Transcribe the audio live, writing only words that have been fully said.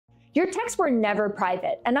Your texts were never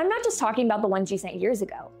private, and I'm not just talking about the ones you sent years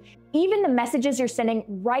ago. Even the messages you're sending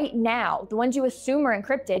right now, the ones you assume are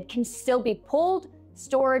encrypted, can still be pulled,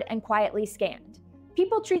 stored, and quietly scanned.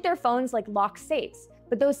 People treat their phones like locked safes,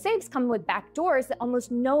 but those safes come with back doors that almost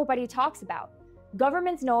nobody talks about.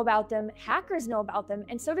 Governments know about them, hackers know about them,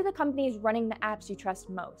 and so do the companies running the apps you trust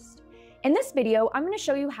most. In this video, I'm going to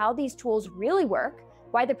show you how these tools really work,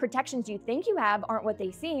 why the protections you think you have aren't what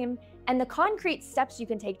they seem, and the concrete steps you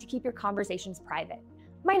can take to keep your conversations private.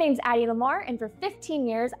 My name's Addie Lamar, and for 15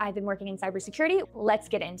 years, I've been working in cybersecurity. Let's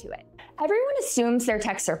get into it. Everyone assumes their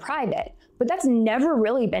texts are private, but that's never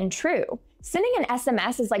really been true. Sending an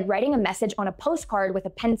SMS is like writing a message on a postcard with a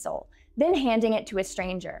pencil, then handing it to a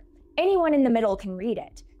stranger. Anyone in the middle can read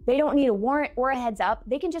it. They don't need a warrant or a heads up,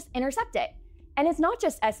 they can just intercept it. And it's not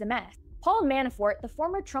just SMS. Paul Manafort, the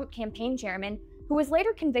former Trump campaign chairman, who was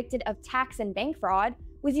later convicted of tax and bank fraud,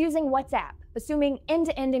 was using WhatsApp, assuming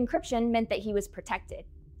end-to-end encryption meant that he was protected.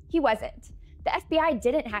 He wasn't. The FBI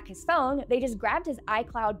didn't hack his phone, they just grabbed his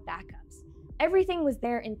iCloud backups. Everything was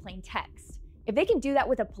there in plain text. If they can do that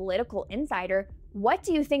with a political insider, what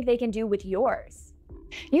do you think they can do with yours?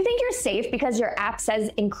 You think you're safe because your app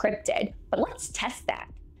says encrypted, but let's test that.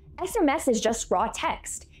 SMS is just raw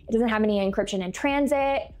text. It doesn't have any encryption in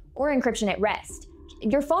transit or encryption at rest.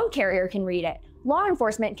 Your phone carrier can read it, law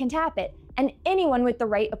enforcement can tap it, and anyone with the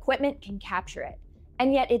right equipment can capture it.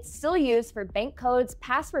 And yet it's still used for bank codes,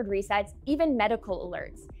 password resets, even medical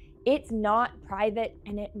alerts. It's not private,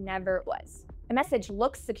 and it never was. A message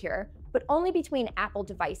looks secure, but only between Apple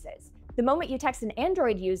devices. The moment you text an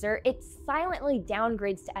Android user, it silently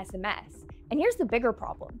downgrades to SMS. And here's the bigger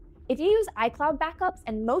problem. If you use iCloud backups,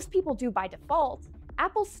 and most people do by default,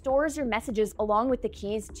 Apple stores your messages along with the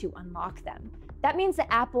keys to unlock them. That means that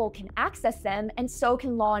Apple can access them, and so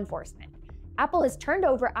can law enforcement. Apple has turned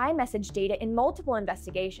over iMessage data in multiple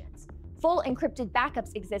investigations. Full encrypted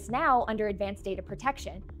backups exist now under advanced data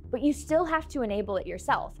protection, but you still have to enable it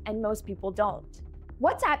yourself, and most people don't.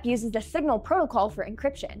 WhatsApp uses the Signal protocol for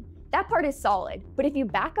encryption. That part is solid, but if you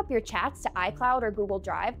back up your chats to iCloud or Google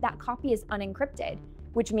Drive, that copy is unencrypted,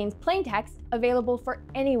 which means plain text available for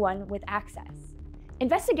anyone with access.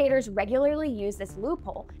 Investigators regularly use this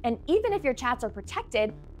loophole, and even if your chats are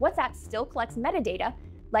protected, WhatsApp still collects metadata,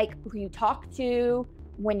 like who you talk to,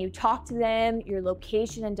 when you talk to them, your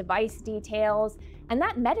location and device details, and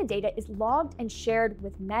that metadata is logged and shared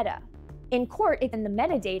with Meta. In court, it's in the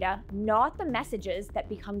metadata, not the messages, that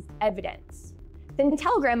becomes evidence. Then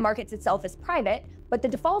Telegram markets itself as private, but the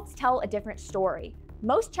defaults tell a different story.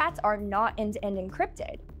 Most chats are not end-to-end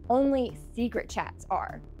encrypted, only secret chats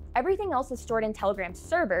are. Everything else is stored in Telegram's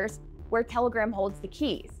servers, where Telegram holds the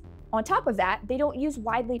keys. On top of that, they don't use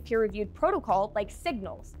widely peer-reviewed protocol like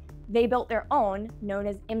Signal's. They built their own, known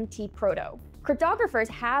as MT-Proto. Cryptographers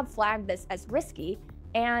have flagged this as risky,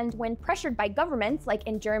 and when pressured by governments, like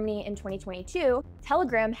in Germany in 2022,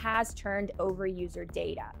 Telegram has turned over user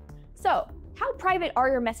data. So, how private are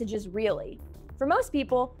your messages really? For most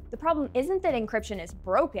people, the problem isn't that encryption is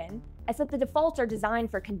broken, it's that the defaults are designed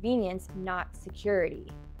for convenience, not security.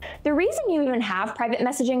 The reason you even have private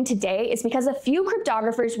messaging today is because a few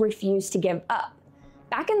cryptographers refused to give up.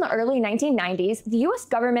 Back in the early 1990s, the US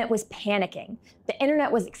government was panicking. The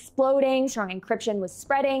internet was exploding, strong encryption was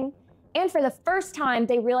spreading, and for the first time,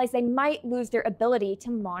 they realized they might lose their ability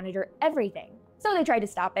to monitor everything. So they tried to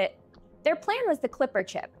stop it. Their plan was the Clipper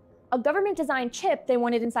chip, a government-designed chip they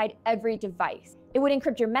wanted inside every device. It would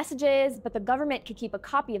encrypt your messages, but the government could keep a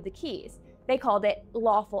copy of the keys. They called it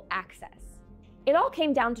lawful access. It all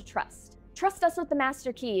came down to trust. Trust us with the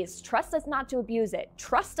master keys, trust us not to abuse it,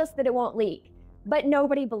 trust us that it won't leak. But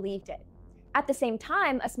nobody believed it. At the same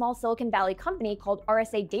time, a small Silicon Valley company called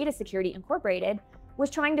RSA Data Security Incorporated was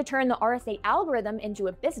trying to turn the RSA algorithm into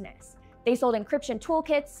a business. They sold encryption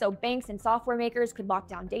toolkits so banks and software makers could lock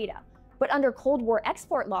down data. But under Cold War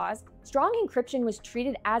export laws, strong encryption was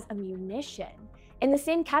treated as a munition, in the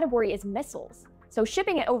same category as missiles. So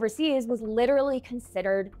shipping it overseas was literally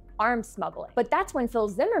considered arms smuggling. But that's when Phil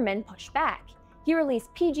Zimmermann pushed back. He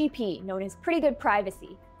released PGP, known as Pretty Good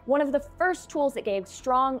Privacy, one of the first tools that gave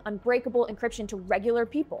strong, unbreakable encryption to regular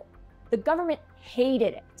people. The government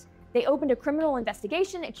hated it. They opened a criminal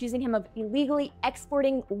investigation accusing him of illegally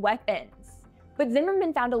exporting weapons. But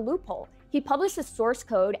Zimmermann found a loophole. He published the source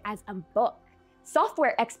code as a book.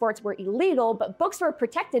 Software exports were illegal, but books were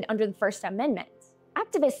protected under the First Amendment.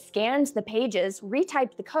 Activists scanned the pages,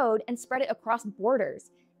 retyped the code, and spread it across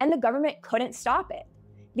borders, and the government couldn't stop it.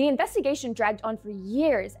 The investigation dragged on for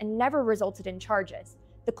years and never resulted in charges.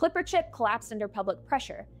 The Clipper chip collapsed under public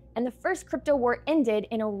pressure, and the first crypto war ended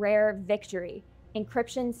in a rare victory.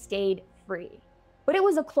 Encryption stayed free. But it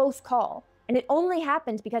was a close call, and it only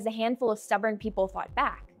happened because a handful of stubborn people fought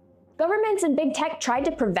back. Governments and big tech tried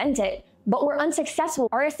to prevent it, but were unsuccessful.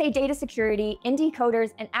 RSA data security, indie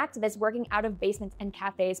coders, and activists working out of basements and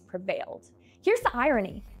cafes prevailed. Here's the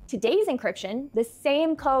irony. Today's encryption, the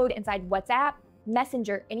same code inside WhatsApp,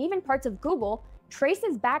 Messenger, and even parts of Google,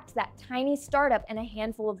 traces back to that tiny startup and a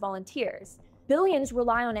handful of volunteers. Billions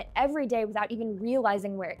rely on it every day without even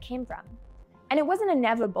realizing where it came from. And it wasn't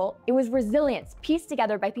inevitable, it was resilience pieced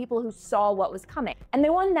together by people who saw what was coming. And they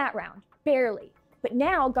won that round, barely. But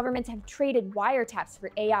now governments have traded wiretaps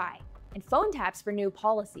for AI and phone taps for new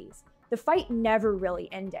policies. The fight never really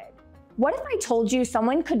ended. What if I told you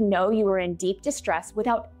someone could know you were in deep distress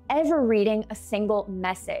without ever reading a single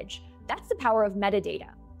message? That's the power of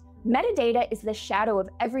metadata. Metadata is the shadow of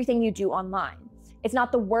everything you do online. It's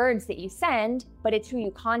not the words that you send, but it's who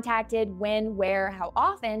you contacted, when, where, how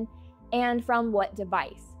often, and from what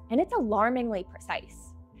device. And it's alarmingly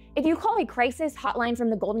precise. If you call a crisis hotline from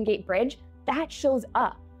the Golden Gate Bridge, that shows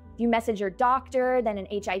up. If you message your doctor, then an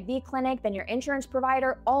HIV clinic, then your insurance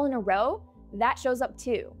provider, all in a row, that shows up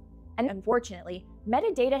too. And unfortunately,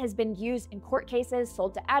 metadata has been used in court cases,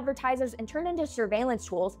 sold to advertisers, and turned into surveillance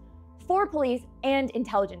tools for police and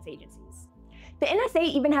intelligence agencies. The NSA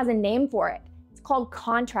even has a name for it. It's called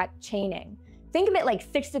contract chaining. Think of it like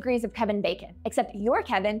 6 degrees of Kevin Bacon, except you're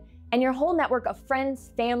Kevin, and your whole network of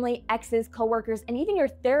friends, family, exes, coworkers, and even your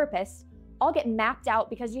therapist all get mapped out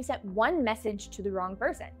because you sent one message to the wrong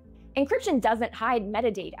person. Encryption doesn't hide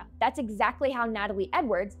metadata. That's exactly how Natalie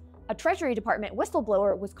Edwards, a Treasury Department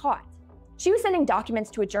whistleblower, was caught. She was sending documents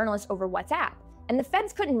to a journalist over WhatsApp, and the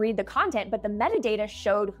feds couldn't read the content, but the metadata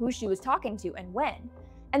showed who she was talking to and when.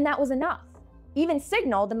 And that was enough. Even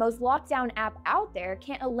Signal, the most locked down app out there,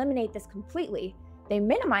 can't eliminate this completely. They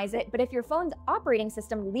minimize it, but if your phone's operating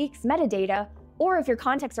system leaks metadata, or if your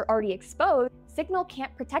contacts are already exposed, Signal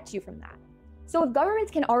can't protect you from that. So if governments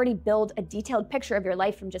can already build a detailed picture of your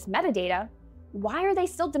life from just metadata, why are they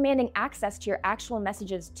still demanding access to your actual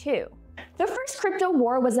messages too? The first crypto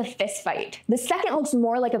war was a fistfight. The second looks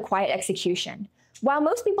more like a quiet execution. While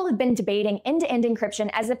most people have been debating end-to-end encryption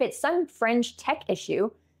as if it's some fringe tech issue,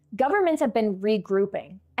 governments have been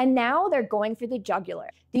regrouping. And now they're going for the jugular.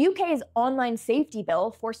 The UK's online safety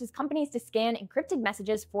bill forces companies to scan encrypted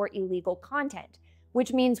messages for illegal content,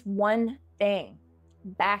 which means one thing: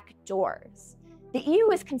 backdoors. The EU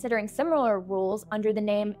is considering similar rules under the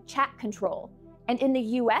name chat control. And in the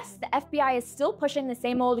US, the FBI is still pushing the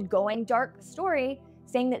same old going dark story,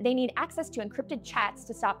 saying that they need access to encrypted chats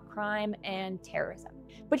to stop crime and terrorism.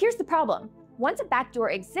 But here's the problem. Once a backdoor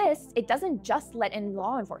exists, it doesn't just let in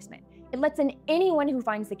law enforcement. It lets in anyone who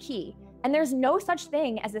finds the key. And there's no such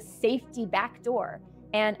thing as a safety backdoor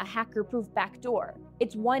and a hacker-proof backdoor.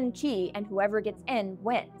 It's one key, and whoever gets in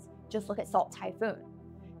wins. Just look at Salt Typhoon.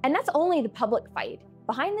 And that's only the public fight.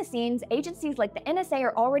 Behind the scenes, agencies like the NSA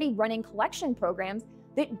are already running collection programs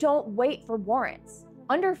that don't wait for warrants.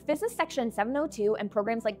 Under FISA Section 702 and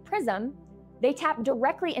programs like PRISM, they tap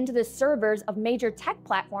directly into the servers of major tech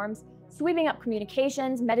platforms, sweeping up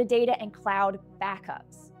communications, metadata, and cloud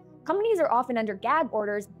backups. Companies are often under gag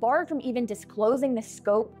orders, barred from even disclosing the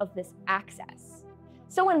scope of this access.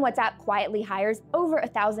 So when WhatsApp quietly hires over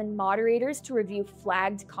 1,000 moderators to review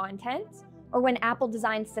flagged content, or when Apple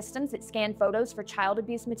designs systems that scan photos for child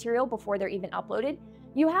abuse material before they're even uploaded,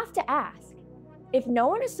 you have to ask, if no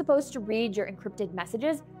one is supposed to read your encrypted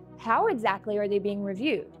messages, how exactly are they being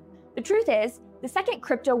reviewed? The truth is, the second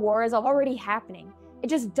crypto war is already happening. It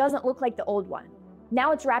just doesn't look like the old one.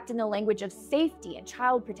 Now it's wrapped in the language of safety and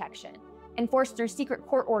child protection, enforced through secret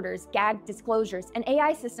court orders, gag disclosures, and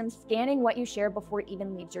AI systems scanning what you share before it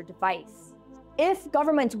even leaves your device. If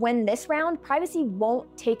governments win this round, privacy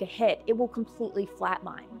won't take a hit. It will completely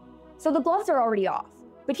flatline. So the gloves are already off.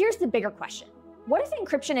 But here's the bigger question. What if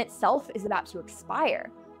encryption itself is about to expire?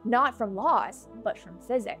 Not from laws, but from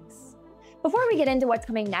physics. Before we get into what's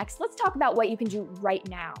coming next, let's talk about what you can do right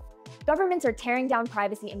now. Governments are tearing down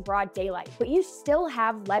privacy in broad daylight, but you still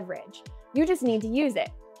have leverage. You just need to use it.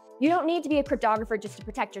 You don't need to be a cryptographer just to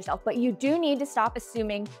protect yourself, but you do need to stop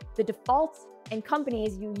assuming the defaults and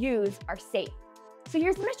companies you use are safe. So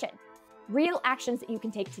here's the mission. Real actions that you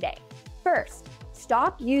can take today. First,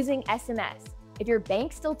 stop using SMS. If your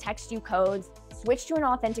bank still texts you codes, switch to an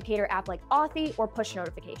authenticator app like Authy or push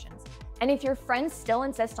notifications. And if your friends still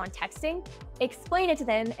insist on texting, explain it to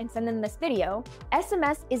them and send them this video.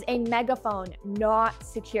 SMS is a megaphone, not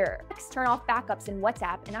secure. Next, turn off backups in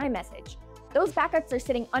WhatsApp and iMessage. Those backups are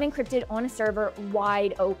sitting unencrypted on a server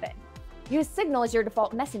wide open. Use Signal as your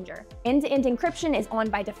default messenger. End-to-end encryption is on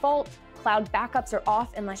by default. Cloud backups are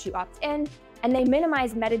off unless you opt in. and they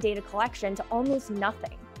minimize metadata collection to almost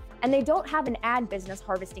nothing. And they don't have an ad business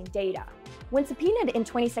harvesting data. When subpoenaed in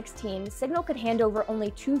 2016, Signal could hand over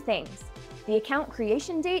only two things: the account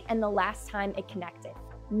creation date and the last time it connected.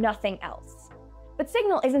 Nothing else. But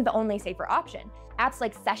Signal isn't the only safer option. Apps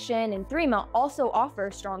like Session and Threema also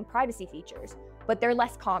offer strong privacy features, but they're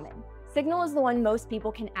less common. Signal is the one most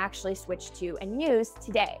people can actually switch to and use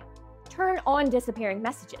today. Turn on disappearing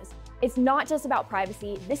messages. It's not just about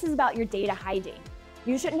privacy, this is about your data hiding.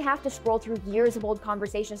 You shouldn't have to scroll through years of old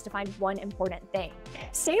conversations to find one important thing.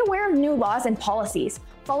 Stay aware of new laws and policies.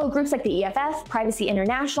 Follow groups like the EFF, Privacy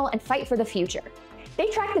International, and Fight for the Future. They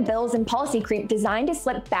track the bills and policy creep designed to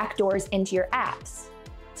slip backdoors into your apps.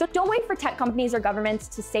 So don't wait for tech companies or governments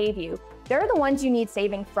to save you. They're the ones you need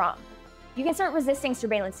saving from. You can start resisting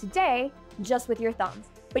surveillance today just with your thumbs.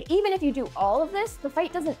 But even if you do all of this, the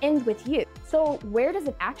fight doesn't end with you. So where does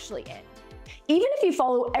it actually end? Even if you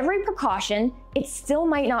follow every precaution, it still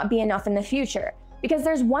might not be enough in the future, because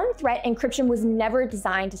there's one threat encryption was never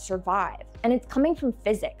designed to survive, and it's coming from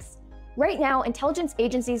physics. Right now, intelligence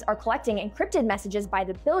agencies are collecting encrypted messages by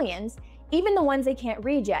the billions, even the ones they can't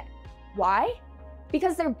read yet. Why?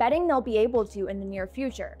 Because they're betting they'll be able to in the near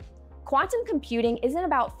future. Quantum computing isn't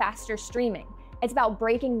about faster streaming, it's about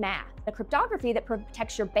breaking math, the cryptography that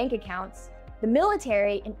protects your bank accounts, the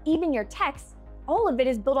military, and even your texts. All of it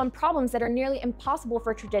is built on problems that are nearly impossible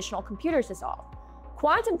for traditional computers to solve.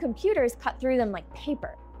 Quantum computers cut through them like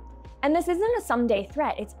paper. And this isn't a someday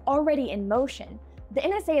threat, it's already in motion. The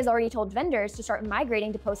NSA has already told vendors to start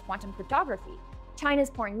migrating to post-quantum cryptography. China's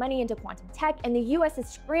pouring money into quantum tech, and the US is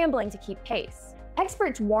scrambling to keep pace.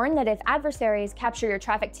 Experts warn that if adversaries capture your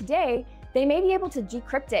traffic today, they may be able to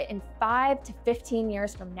decrypt it in 5 to 15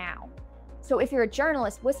 years from now. So if you're a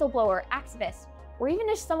journalist, whistleblower, activist, or even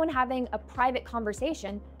just someone having a private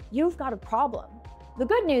conversation, you've got a problem. The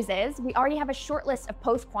good news is we already have a short list of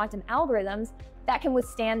post-quantum algorithms that can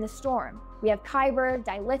withstand the storm. We have Kyber,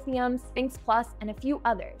 Dilithium, Sphinx Plus, and a few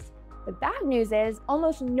others. The bad news is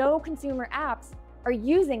almost no consumer apps are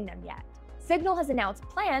using them yet. Signal has announced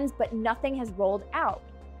plans, but nothing has rolled out,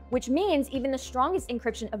 which means even the strongest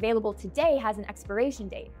encryption available today has an expiration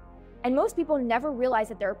date. And most people never realize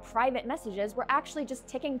that their private messages were actually just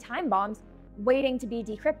ticking time bombs waiting to be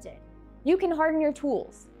decrypted. You can harden your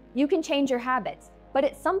tools, you can change your habits, but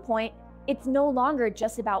at some point, it's no longer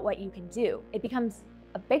just about what you can do. It becomes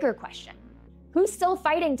a bigger question. Who's still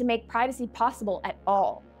fighting to make privacy possible at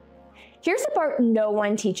all? Here's the part no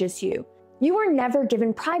one teaches you. You were never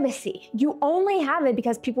given privacy. You only have it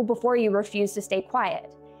because people before you refused to stay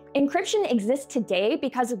quiet. Encryption exists today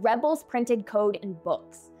because rebels printed code in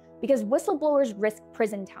books, because whistleblowers risked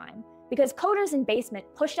prison time, because coders in basement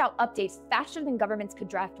pushed out updates faster than governments could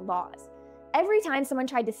draft laws. Every time someone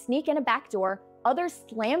tried to sneak in a backdoor, others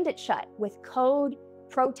slammed it shut with code,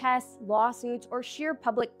 protests, lawsuits, or sheer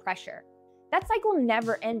public pressure. That cycle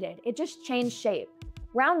never ended, it just changed shape.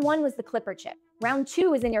 Round 1 was the Clipper chip. Round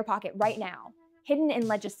 2 is in your pocket right now, hidden in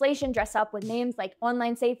legislation dressed up with names like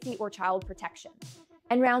online safety or child protection.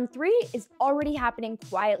 And round 3 is already happening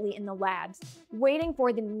quietly in the labs, waiting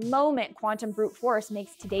for the moment quantum brute force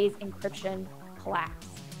makes today's encryption collapse.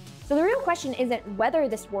 So the real question isn't whether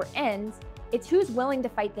this war ends, it's who's willing to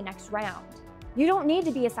fight the next round. You don't need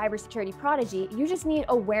to be a cybersecurity prodigy, you just need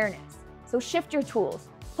awareness. So shift your tools,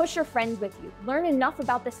 push your friends with you, learn enough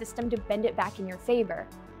about the system to bend it back in your favor.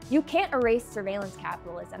 You can't erase surveillance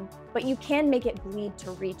capitalism, but you can make it bleed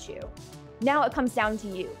to reach you. Now it comes down to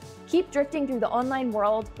you. Keep drifting through the online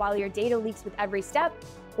world while your data leaks with every step,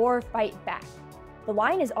 or fight back. The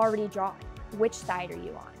line is already drawn. Which side are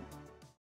you on?